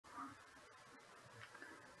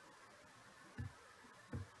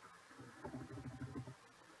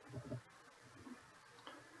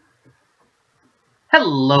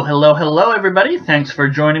Hello, hello, hello, everybody. Thanks for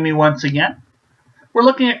joining me once again. We're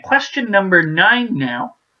looking at question number 9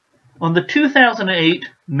 now on the 2008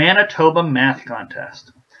 Manitoba Math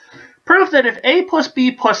Contest. Prove that if a plus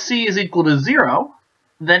b plus c is equal to 0,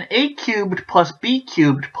 then a cubed plus b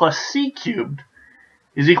cubed plus c cubed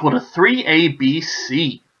is equal to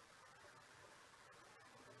 3abc.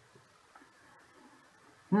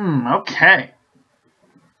 Okay.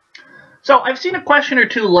 So I've seen a question or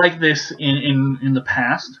two like this in the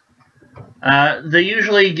past. They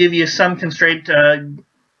usually give you some constraint.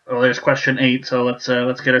 There's question 8, so let's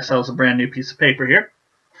get ourselves a brand new piece of paper here.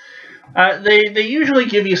 They usually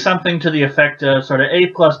give you something to the effect of sort of a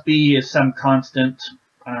plus b is some constant,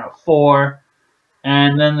 I don't know, 4,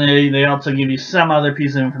 and then they also give you some other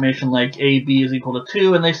piece of information like ab is equal to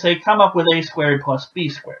 2, and they say come up with a squared plus b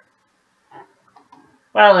squared.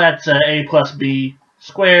 Well, that's a plus b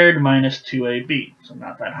squared minus 2ab, so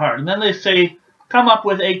not that hard. And then they say, come up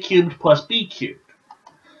with a cubed plus b cubed.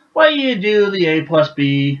 Well, you do the a plus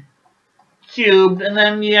b cubed, and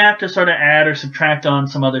then you have to sort of add or subtract on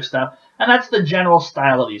some other stuff. And that's the general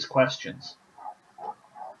style of these questions.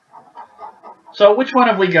 So which one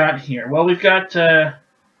have we got here? Well, we've got a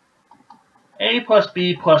plus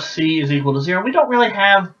b plus c is equal to 0. We don't really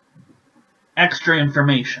have extra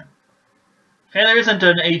information. Okay, there isn't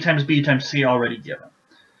an a times b times c already given.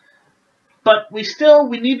 But we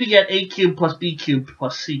need to get a cubed plus b cubed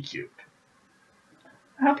plus c cubed.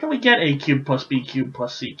 How can we get a cubed plus b cubed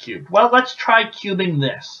plus c cubed? Well, let's try cubing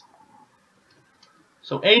this.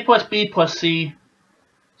 So a plus b plus c,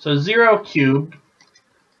 so 0 cubed.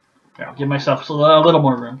 Okay, I'll give myself a little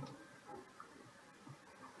more room.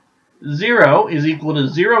 0 is equal to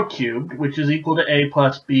 0 cubed, which is equal to a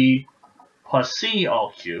plus b plus c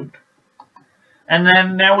all cubed. And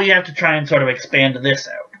then now we have to try and sort of expand this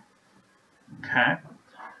out. Okay.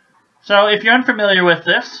 So if you're unfamiliar with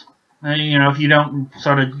this, if you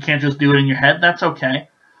can't just do it in your head, that's okay.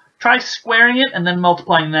 Try squaring it and then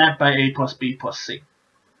multiplying that by a plus b plus c.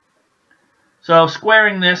 So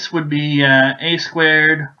squaring this would be a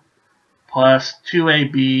squared plus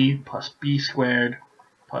 2ab plus b squared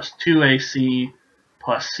plus 2ac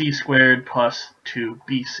plus c squared plus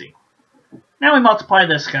 2bc. Now we multiply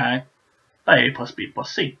this guy by a plus b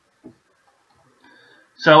plus c.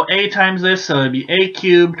 So a times this, so it would be a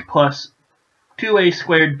cubed plus 2a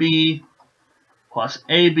squared b plus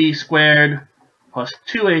ab squared plus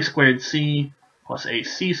 2a squared c plus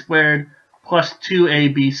ac squared plus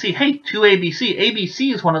 2abc. Hey, 2abc.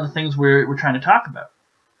 ABC is one of the things we're trying to talk about.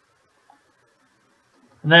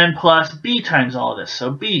 And then plus b times all of this,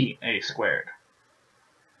 so b a squared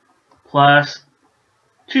plus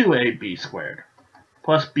 2ab squared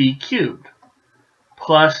plus b cubed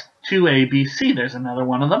plus 2abc, there's another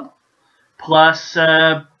one of them, plus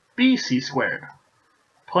bc squared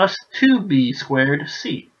plus 2b squared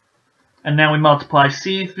c. And now we multiply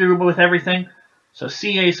c through with everything, so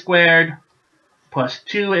ca squared plus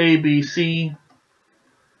 2abc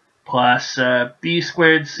plus b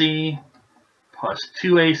squared c plus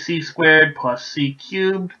 2ac squared plus c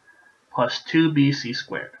cubed plus 2bc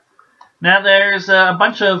squared. Now there's a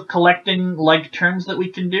bunch of collecting like terms that we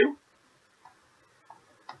can do.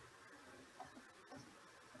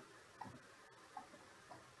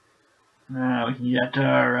 Now we can get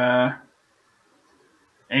our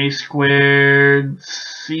a squared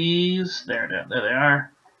c's. There they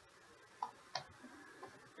are.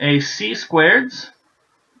 AC squareds.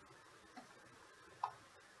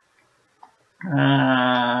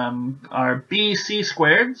 Our BC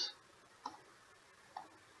squareds.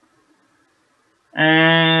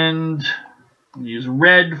 And use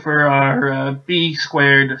red for our B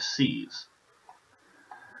squared C's.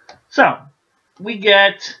 So we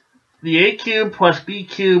get the a cubed plus b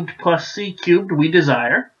cubed plus c cubed we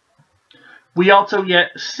desire. We also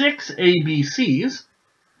get 6 ABCs.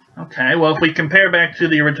 Okay, well, if we compare back to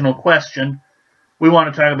the original question, we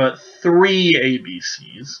want to talk about 3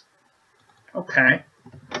 ABCs. Okay,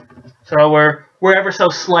 so we're ever so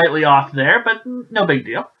slightly off there, but no big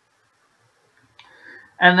deal.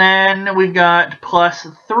 And then we've got plus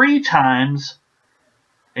 3 times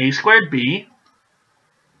a squared b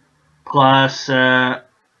plus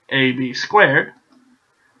ab squared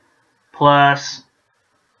plus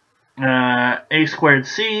a squared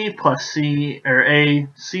c plus c, or a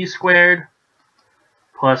c squared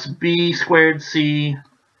plus b squared c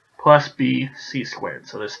plus b c squared.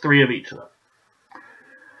 So there's 3 of each of them.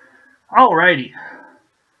 Alrighty.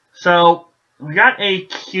 So we got a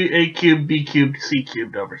cubed, b cubed, c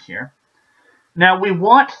cubed over here. Now we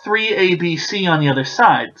want 3abc on the other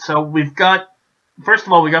side. So we've got, first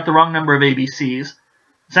of all, we got the wrong number of abc's.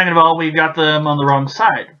 Second of all, we've got them on the wrong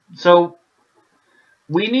side. So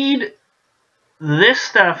we need this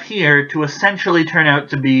stuff here to essentially turn out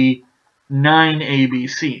to be 9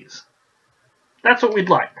 ABCs. That's what we'd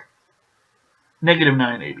like. Negative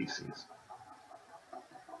 9 ABCs.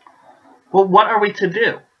 Well, what are we to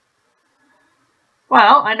do?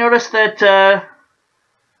 Well, I noticed that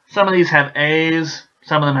some of these have A's,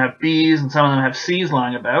 some of them have B's, and some of them have C's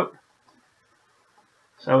lying about.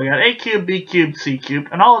 So we got A cubed, B cubed, C cubed,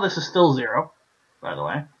 and all of this is still 0, by the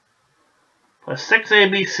way. Plus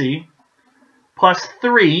 6ABC, plus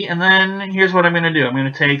 3, and then here's what I'm going to do. I'm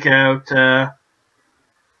going to take out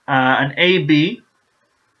an AB.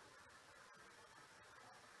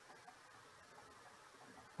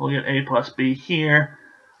 We'll get A plus B here.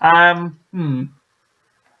 No,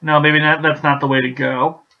 maybe not. That's not the way to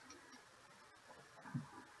go.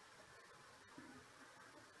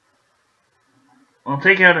 I'll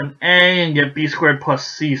take out an A and get B squared plus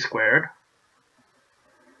C squared.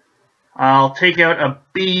 I'll take out a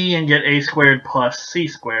B and get A squared plus C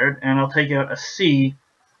squared. And I'll take out a C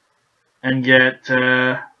and get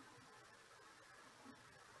A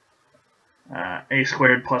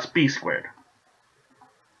squared plus B squared.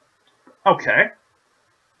 Okay.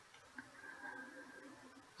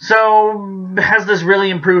 So, has this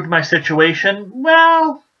really improved my situation?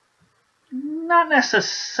 Well, not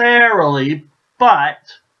necessarily,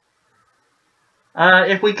 but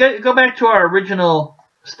if we go back to our original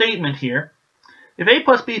statement here, if A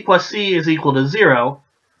plus B plus C is equal to 0,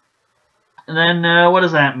 then what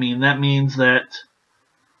does that mean? That means that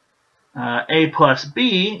A plus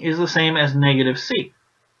B is the same as negative C.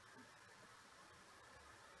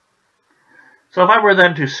 So if I were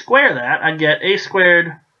then to square that, I'd get A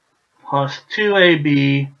squared plus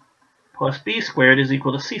 2AB plus B squared is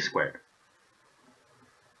equal to C squared.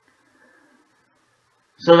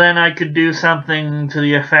 So then I could do something to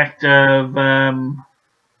the effect of,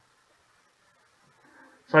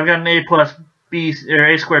 so I've got an A plus B, or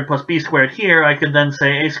A squared plus B squared here. I could then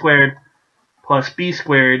say A squared plus B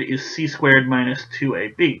squared is C squared minus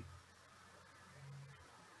 2AB.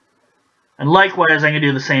 And likewise, I can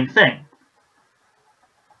do the same thing.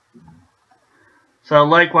 So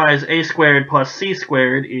likewise, A squared plus C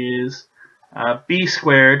squared is B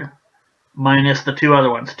squared minus the two other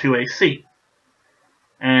ones, 2AC.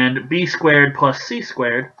 And B squared plus C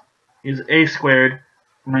squared is A squared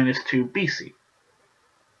minus 2BC.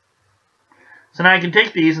 So now I can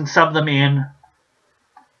take these and sub them in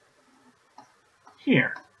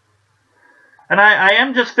here. And I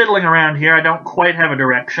am just fiddling around here. I don't quite have a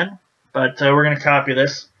direction, but we're going to copy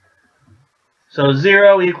this. So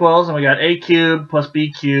 0 equals, and we got A cubed plus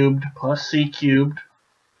B cubed plus C cubed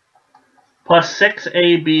plus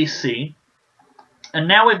 6ABC. And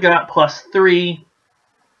now we've got plus 3A,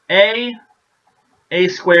 A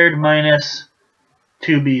squared minus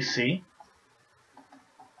 2BC,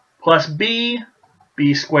 plus B,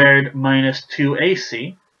 B squared minus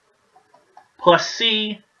 2AC, plus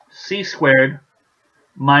C, C squared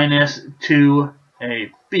minus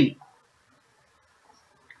 2AB.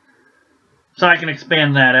 So I can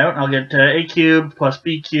expand that out. I'll get A cubed plus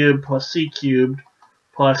B cubed plus C cubed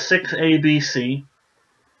plus 6ABC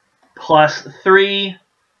plus 3,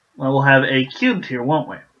 well, we'll have A cubed here, won't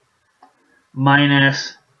we?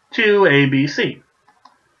 Minus 2ABC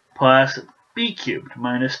plus B cubed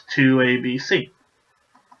minus 2ABC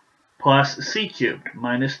plus C cubed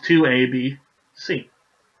minus 2ABC.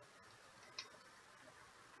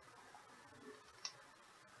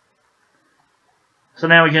 So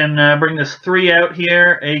now we can bring this 3 out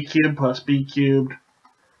here, A cubed plus B cubed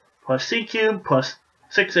plus C cubed plus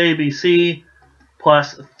 6ABC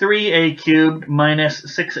plus 3A cubed minus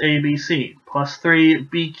 6ABC plus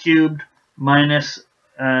 3B cubed minus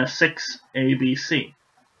 6ABC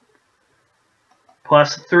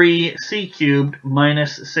plus 3C cubed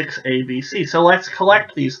minus 6ABC. So let's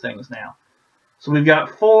collect these things now. So we've got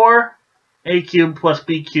 4A cubed plus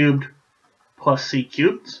B cubed plus C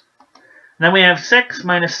cubed. Then we have 6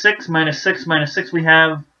 minus 6 minus 6 minus 6. We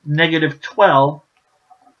have negative 12.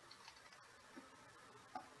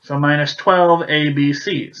 So minus 12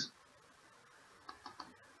 ABCs.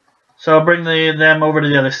 So I'll bring them over to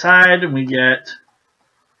the other side, and we get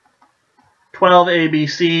 12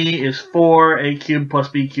 ABC is 4A cubed plus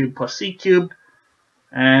B cubed plus C cubed.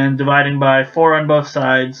 And dividing by 4 on both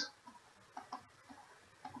sides,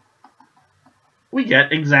 we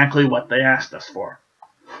get exactly what they asked us for.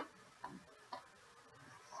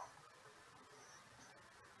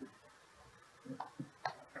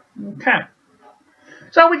 Okay.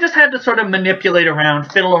 So we just had to sort of manipulate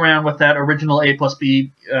around, fiddle around with that original A plus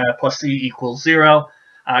B plus C equals 0.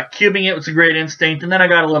 Cubing it was a great instinct, and then I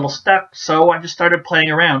got a little stuck, so I just started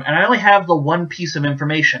playing around. And I only have the one piece of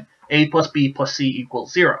information, a plus b plus c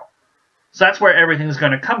equals 0. So that's where everything's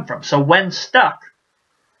going to come from. So when stuck,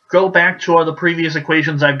 go back to all the previous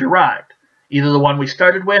equations I've derived, either the one we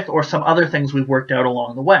started with or some other things we've worked out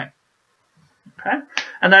along the way. Okay?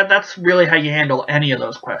 And that's really how you handle any of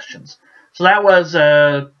those questions. So that was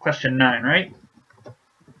question 9, right?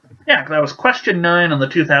 Yeah, that was question 9 on the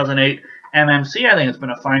 2008 MMC. I think it's been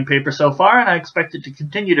a fine paper so far, and I expect it to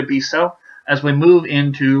continue to be so as we move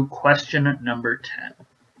into question number 10.